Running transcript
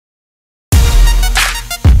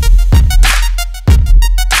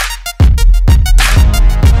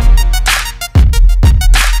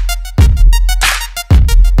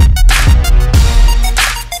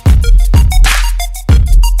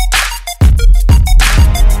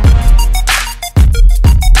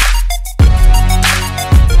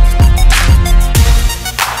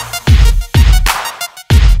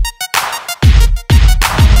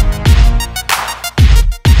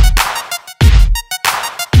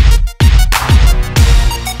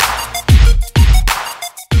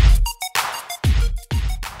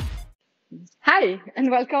and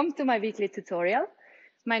welcome to my weekly tutorial.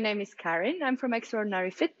 My name is Karin, I'm from Extraordinary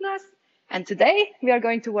Fitness, and today we are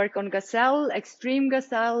going to work on gazelle, extreme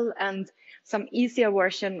gazelle, and some easier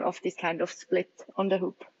version of this kind of split on the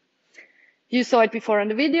hoop. You saw it before on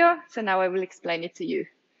the video, so now I will explain it to you.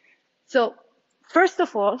 So first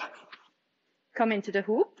of all, come into the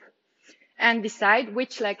hoop and decide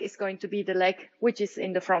which leg is going to be the leg which is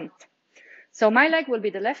in the front. So my leg will be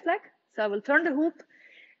the left leg, so I will turn the hoop,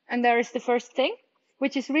 and there is the first thing,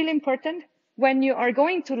 which is really important. When you are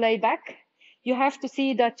going to lay back, you have to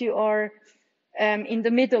see that you are in the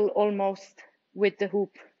middle almost with the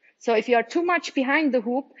hoop. So if you are too much behind the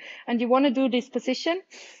hoop and you want to do this position,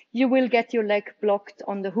 you will get your leg blocked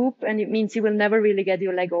on the hoop, and it means you will never really get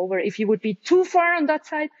your leg over. If you would be too far on that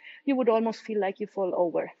side, you would almost feel like you fall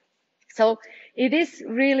over. So it is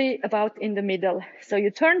really about in the middle. So you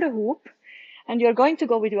turn the hoop and you're going to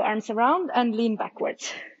go with your arms around and lean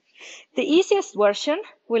backwards. The easiest version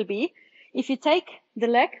will be if you take the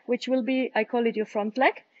leg, which will be, I call it your front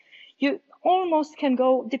leg, you almost can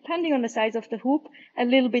go, depending on the size of the hoop, a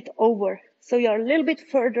little bit over. So you're a little bit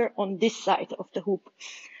further on this side of the hoop.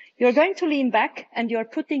 You're going to lean back and you're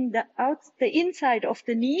putting the inside of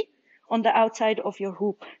the knee on the outside of your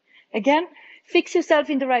hoop. Again, fix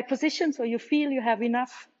yourself in the right position so you feel you have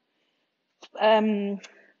enough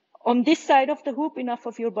on this side of the hoop, enough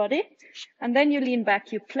of your body, and then you lean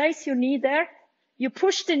back, you place your knee there, you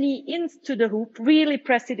push the knee into the hoop, really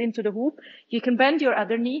press it into the hoop, you can bend your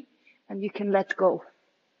other knee, and you can let go.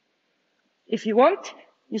 If you want,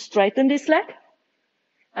 you straighten this leg,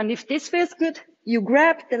 and if this feels good, you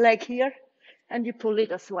grab the leg here, and you pull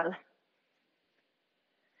it as well.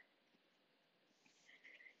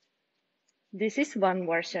 This is one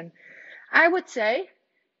version. I would say,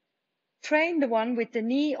 train the one with the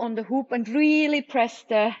knee on the hoop and really press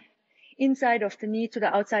the inside of the knee to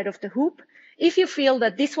the outside of the hoop. If you feel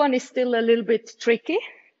that this one is still a little bit tricky,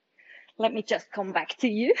 let me just come back to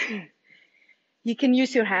you. You can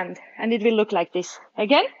use your hand and it will look like this.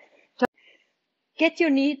 Again, get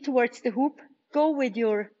your knee towards the hoop, go with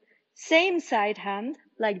your same side hand,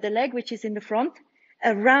 like the leg which is in the front,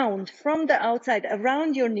 around, from the outside,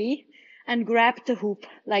 around your knee, and grab the hoop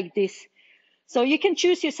like this. So you can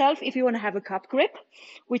choose yourself if you want to have a cup grip,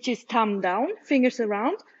 which is thumb down, fingers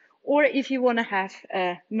around, or if you want to have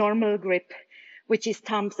a normal grip, which is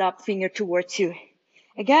thumbs up, finger towards you.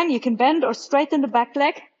 Again, you can bend or straighten the back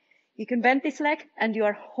leg. You can bend this leg and you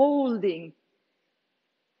are holding.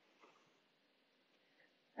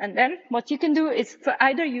 And then what you can do is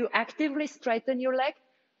either you actively straighten your leg,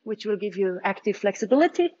 which will give you active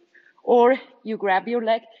flexibility, or you grab your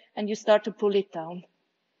leg and you start to pull it down.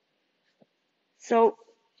 So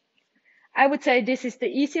I would say this is the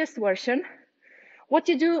easiest version. What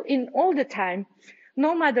you do in all the time,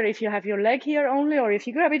 no matter if you have your leg here only or if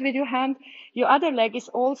you grab it with your hand, your other leg is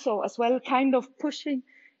also as well kind of pushing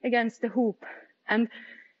against the hoop. And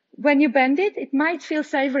when you bend it, it might feel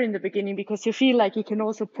safer in the beginning because you feel like you can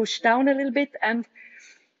also push down a little bit and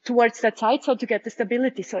towards that side, so to get the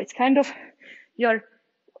stability. So it's kind of you're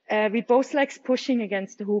with both legs pushing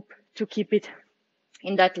against the hoop to keep it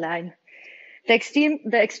in that line. The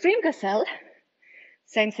extreme gazelle,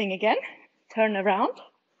 same thing again, turn around,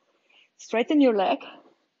 straighten your leg,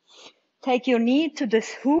 take your knee to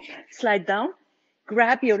this hoop, slide down,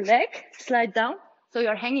 grab your leg, slide down, so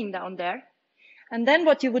you're hanging down there. And then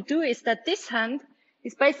what you would do is that this hand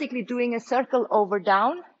is basically doing a circle over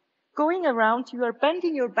down, going around, you are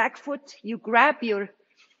bending your back foot, you grab your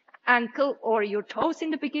ankle or your toes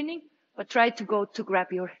in the beginning, but try to go to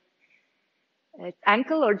grab your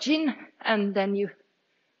ankle or shin, and then you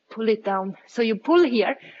pull it down. So you pull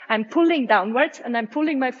here, I'm pulling downwards, and I'm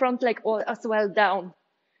pulling my front leg as well down.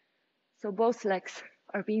 So both legs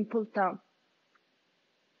are being pulled down.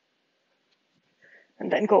 And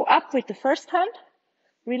then go up with the first hand,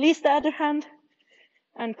 release the other hand,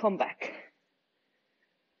 and come back.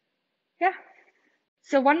 Yeah.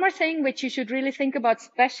 So one more thing which you should really think about,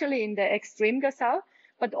 especially in the extreme gazelle,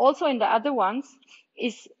 but also in the other ones,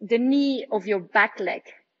 is the knee of your back leg.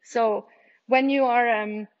 So when you are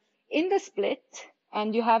in the split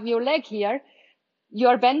and you have your leg here, you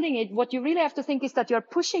are bending it. What you really have to think is that you're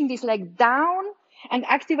pushing this leg down and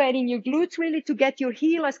activating your glutes really to get your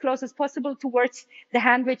heel as close as possible towards the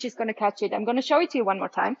hand which is going to catch it. I'm going to show it to you one more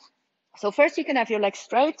time. So first you can have your leg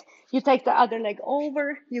straight. You take the other leg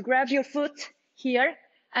over. You grab your foot here.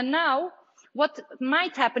 And now what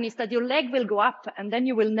might happen is that your leg will go up and then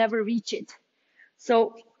you will never reach it.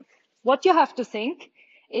 So what you have to think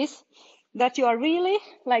is that you are really,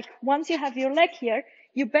 like, once you have your leg here,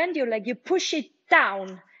 you bend your leg, you push it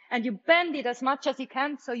down, and you bend it as much as you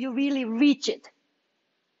can so you really reach it.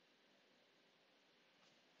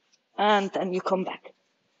 and then you come back.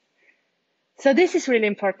 So this is really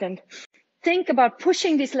important. Think about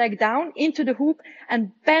pushing this leg down into the hoop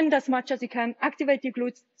and bend as much as you can, activate your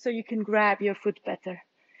glutes so you can grab your foot better.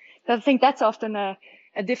 So I think that's often a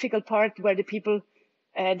difficult part where the people,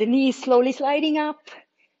 the knee is slowly sliding up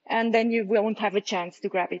and then you won't have a chance to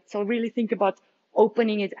grab it. So really think about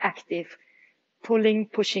opening it active, pulling,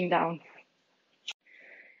 pushing down.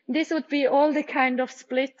 This would be all the kind of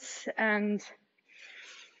splits and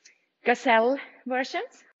gazelle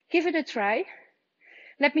versions. Give it a try.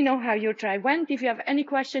 Let me know how your try went. If you have any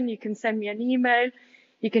question, you can send me an email.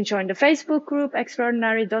 You can join the Facebook group,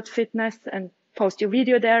 extraordinary.fitness, and post your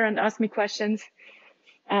video there and ask me questions.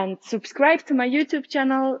 And subscribe to my YouTube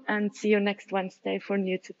channel and see you next Wednesday for a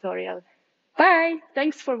new tutorial. Bye.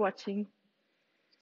 Thanks for watching.